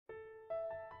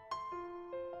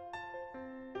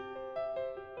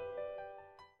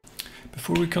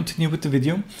Before we continue with the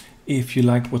video, if you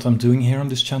like what I'm doing here on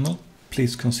this channel,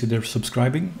 please consider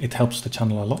subscribing. It helps the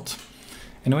channel a lot.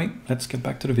 Anyway, let's get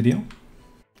back to the video.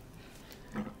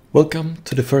 Welcome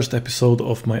to the first episode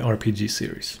of my RPG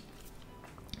series.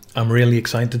 I'm really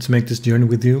excited to make this journey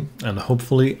with you, and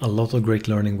hopefully a lot of great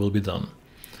learning will be done.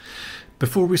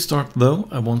 Before we start though,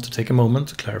 I want to take a moment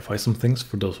to clarify some things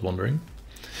for those wondering.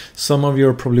 Some of you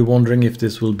are probably wondering if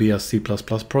this will be a C++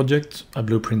 project, a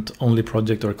Blueprint only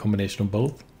project, or a combination of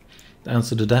both. The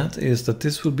answer to that is that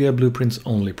this will be a Blueprints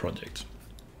only project.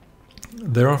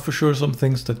 There are for sure some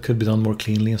things that could be done more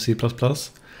cleanly in C++,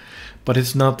 but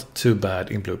it's not too bad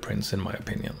in Blueprints in my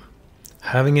opinion.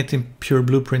 Having it in pure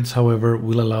Blueprints, however,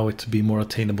 will allow it to be more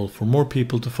attainable for more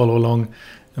people to follow along,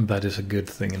 and that is a good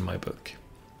thing in my book.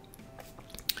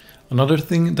 Another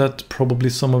thing that probably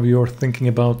some of you are thinking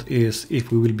about is if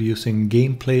we will be using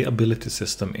Gameplay Ability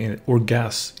System, or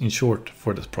GAS in short,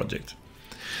 for this project.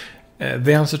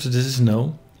 The answer to this is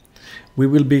no. We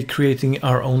will be creating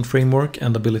our own framework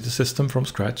and ability system from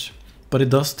scratch, but it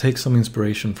does take some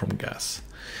inspiration from GAS.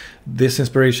 This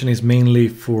inspiration is mainly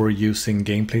for using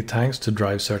gameplay tags to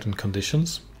drive certain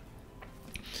conditions.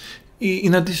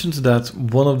 In addition to that,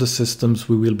 one of the systems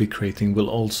we will be creating will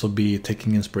also be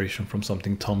taking inspiration from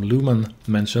something Tom Luhmann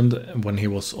mentioned when he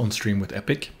was on stream with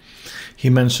Epic. He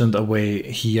mentioned a way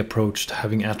he approached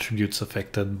having attributes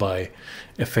affected by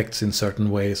effects in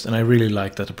certain ways, and I really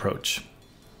like that approach.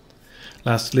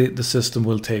 Lastly, the system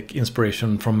will take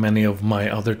inspiration from many of my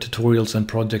other tutorials and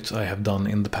projects I have done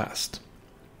in the past.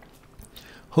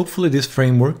 Hopefully this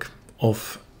framework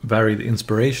of varied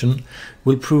inspiration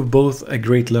will prove both a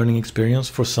great learning experience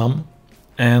for some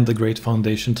and a great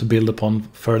foundation to build upon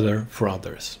further for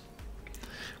others.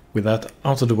 With that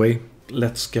out of the way,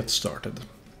 let's get started.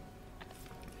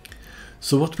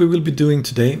 So what we will be doing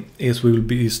today is we will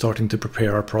be starting to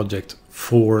prepare our project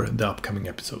for the upcoming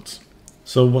episodes.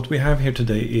 So what we have here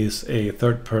today is a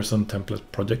third-person template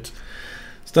project.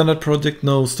 Standard project,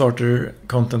 no starter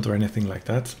content or anything like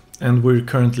that. And we're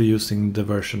currently using the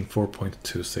version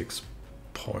 4.26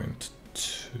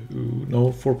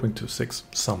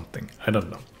 something, I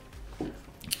don't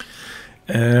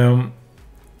know.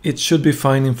 It should be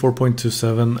fine in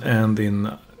 4.27 and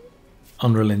in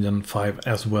Unreal Engine 5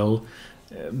 as well.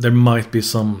 There might be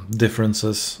some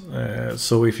differences,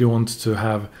 so if you want to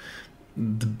have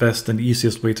the best and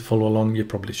easiest way to follow along, you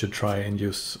probably should try and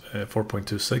use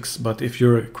 4.26, but if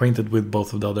you're acquainted with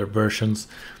both of the other versions,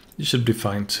 you should be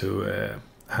fine to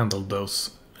handle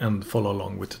those and follow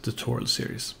along with the tutorial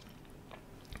series.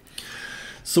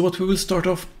 So what we will start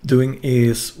off doing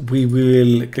is we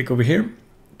will click over here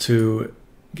to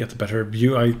get a better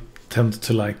view. I tend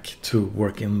to like to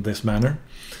work in this manner.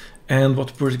 And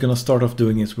what we're going to start off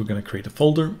doing is we're going to create a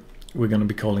folder. We're going to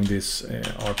be calling this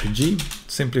RPG,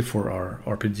 simply for our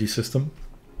RPG system.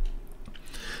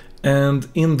 And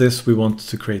in this we want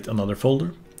to create another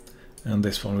folder. And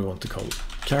this one we want to call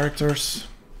characters.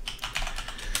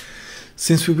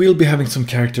 Since we will be having some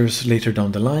characters later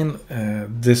down the line,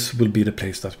 this will be the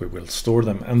place that we will store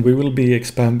them, and we will be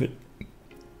expanding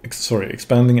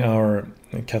our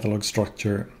catalog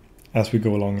structure as we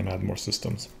go along and add more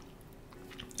systems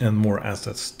and more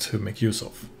assets to make use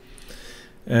of.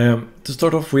 To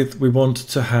start off with, we want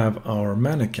to have our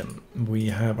mannequin. We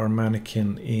have our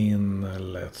mannequin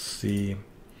in, let's see,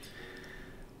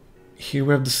 here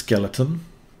we have the skeleton,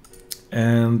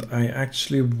 and I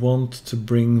actually want to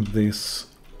bring this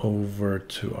over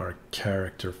to our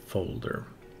character folder.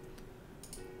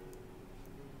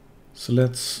 So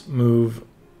let's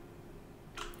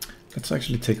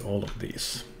actually take all of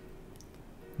these,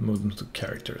 move them to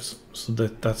characters, so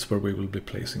that's where we will be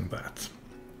placing that.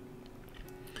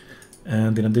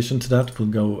 And in addition to that, we'll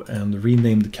go and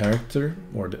rename the character,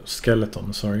 or the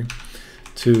skeleton, sorry,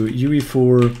 to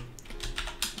UE4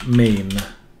 main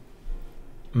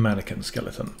mannequin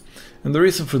skeleton. And the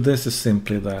reason for this is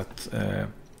simply that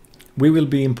we will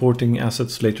be importing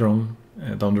assets later on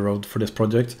down the road for this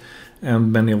project,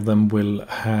 and many of them will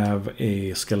have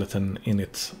a skeleton in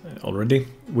it already,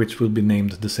 which will be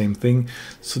named the same thing.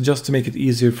 So just to make it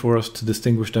easier for us to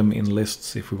distinguish them in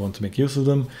lists if we want to make use of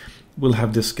them, we'll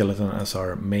have this skeleton as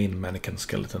our main mannequin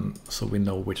skeleton, so we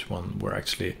know which one we're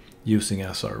actually using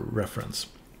as our reference.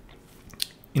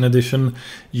 In addition,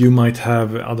 you might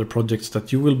have other projects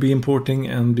that you will be importing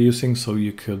and be using, so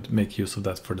you could make use of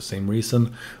that for the same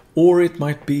reason. Or it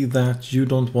might be that you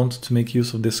don't want to make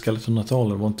use of this skeleton at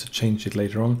all and want to change it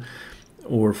later on,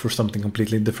 or for something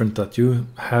completely different that you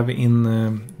have in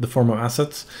the form of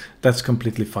assets. That's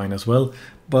completely fine as well.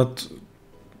 But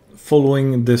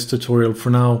following this tutorial for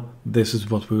now, this is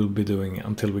what we will be doing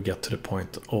until we get to the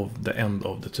point of the end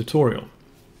of the tutorial.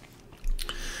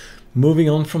 Moving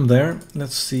on from there,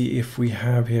 let's see if we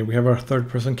have here, we have our third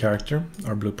person character,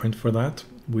 our blueprint for that.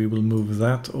 We will move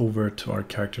that over to our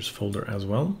characters folder as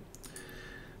well.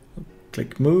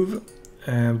 Click move,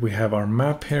 and we have our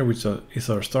map here, which is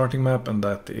our starting map, and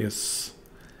that is,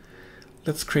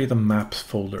 let's create a maps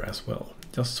folder as well,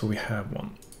 just so we have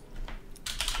one.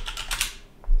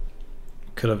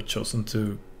 Could have chosen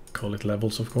to call it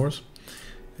levels, of course.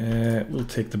 We'll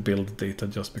take the build data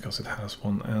just because it has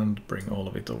one and bring all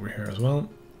of it over here as well.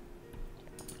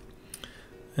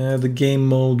 The game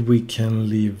mode we can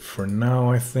leave for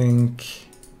now, I think.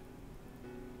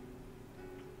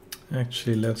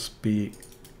 Actually, let's be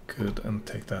good and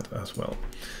take that as well.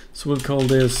 So we'll call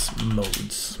this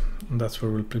modes. And that's where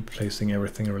we'll be placing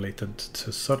everything related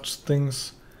to such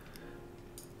things.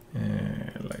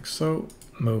 Like so.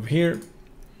 Move here.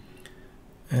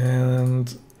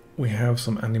 And we have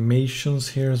some animations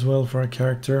here as well for our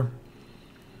character.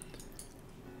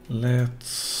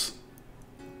 Let's...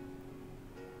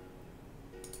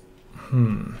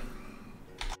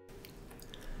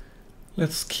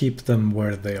 Let's keep them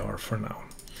where they are for now.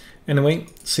 Anyway,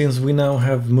 since we now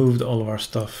have moved all of our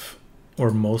stuff,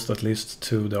 or most at least,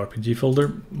 to the RPG folder,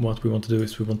 what we want to do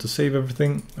is we want to save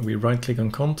everything. We right click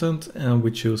on content and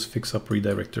we choose fix up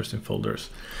redirectors in folders.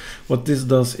 What this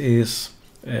does is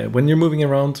when you're moving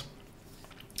around,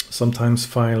 sometimes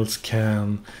files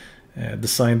can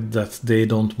decide that they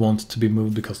don't want to be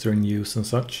moved because they're in use and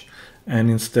such.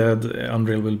 And instead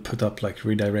Unreal will put up like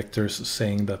redirectors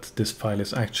saying that this file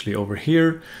is actually over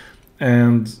here.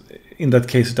 And in that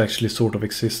case it actually sort of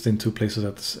exists in two places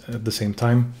at the same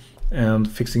time. And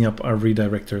fixing up our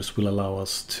redirectors will allow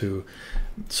us to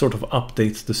sort of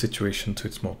update the situation to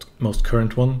its most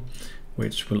current one,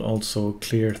 which will also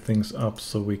clear things up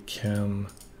so we can,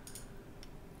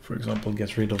 for example,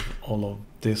 get rid of all of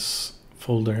this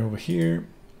folder over here.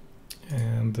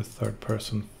 And the third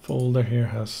person folder here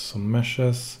has some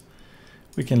meshes.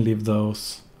 We can leave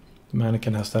those. The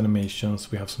mannequin has the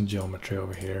animations. We have some geometry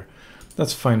over here.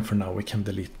 That's fine for now. We can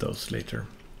delete those later.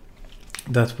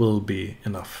 That will be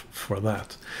enough for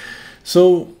that.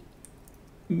 So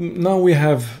now we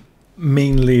have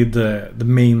mainly the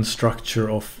main structure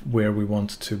of where we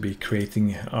want to be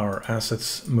creating our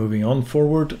assets moving on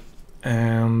forward.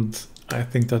 And I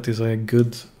think that is a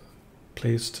good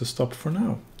place to stop for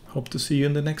now. Hope to see you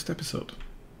in the next episode.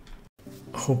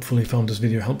 Hopefully you found this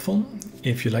video helpful.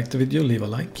 If you liked the video, leave a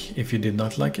like. If you did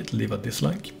not like it, leave a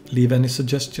dislike. Leave any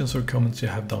suggestions or comments you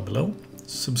have down below.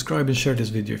 Subscribe and share this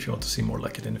video if you want to see more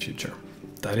like it in the future.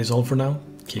 That is all for now.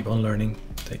 Keep on learning.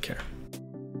 Take care.